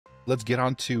Let's get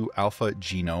on to Alpha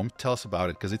Genome. Tell us about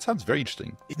it, because it sounds very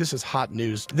interesting. This is hot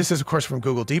news. This is, of course, from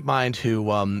Google DeepMind, who,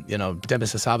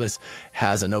 Demis Hassabis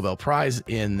has a Nobel Prize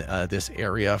in this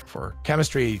area for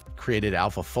chemistry, created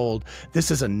AlphaFold.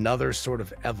 This is another sort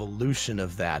of evolution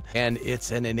of that. And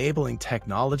it's an enabling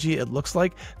technology, it looks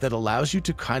like, that allows you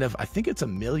to kind of, I think it's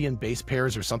 1 million base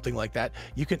pairs or something like that.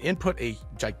 You can input a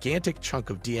gigantic chunk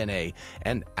of DNA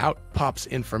and out pops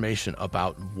information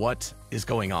about what is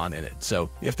going on in it. So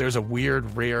if there's a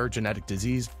weird, rare genetic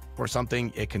disease or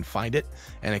something, it can find it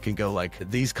and it can go like,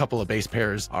 these couple of base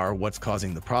pairs are what's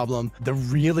causing the problem. The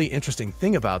really interesting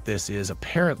thing about this is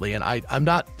apparently, and I'm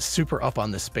not super up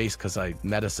on this space because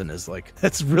medicine is like,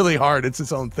 it's really hard. It's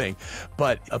its own thing.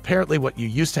 But apparently what you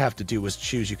used to have to do was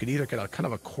choose. You could either get a kind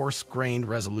of a coarse grained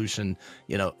resolution,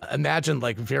 imagine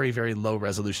like very, very low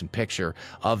resolution picture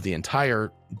of the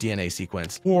entire DNA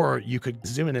sequence, or you could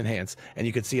zoom and enhance and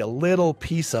you could see a little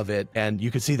piece of it and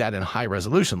you could see that in high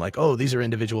resolution, like, oh, these are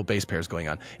individual base pairs going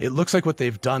on. It looks like what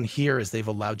they've done here is they've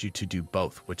allowed you to do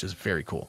both, which is very cool.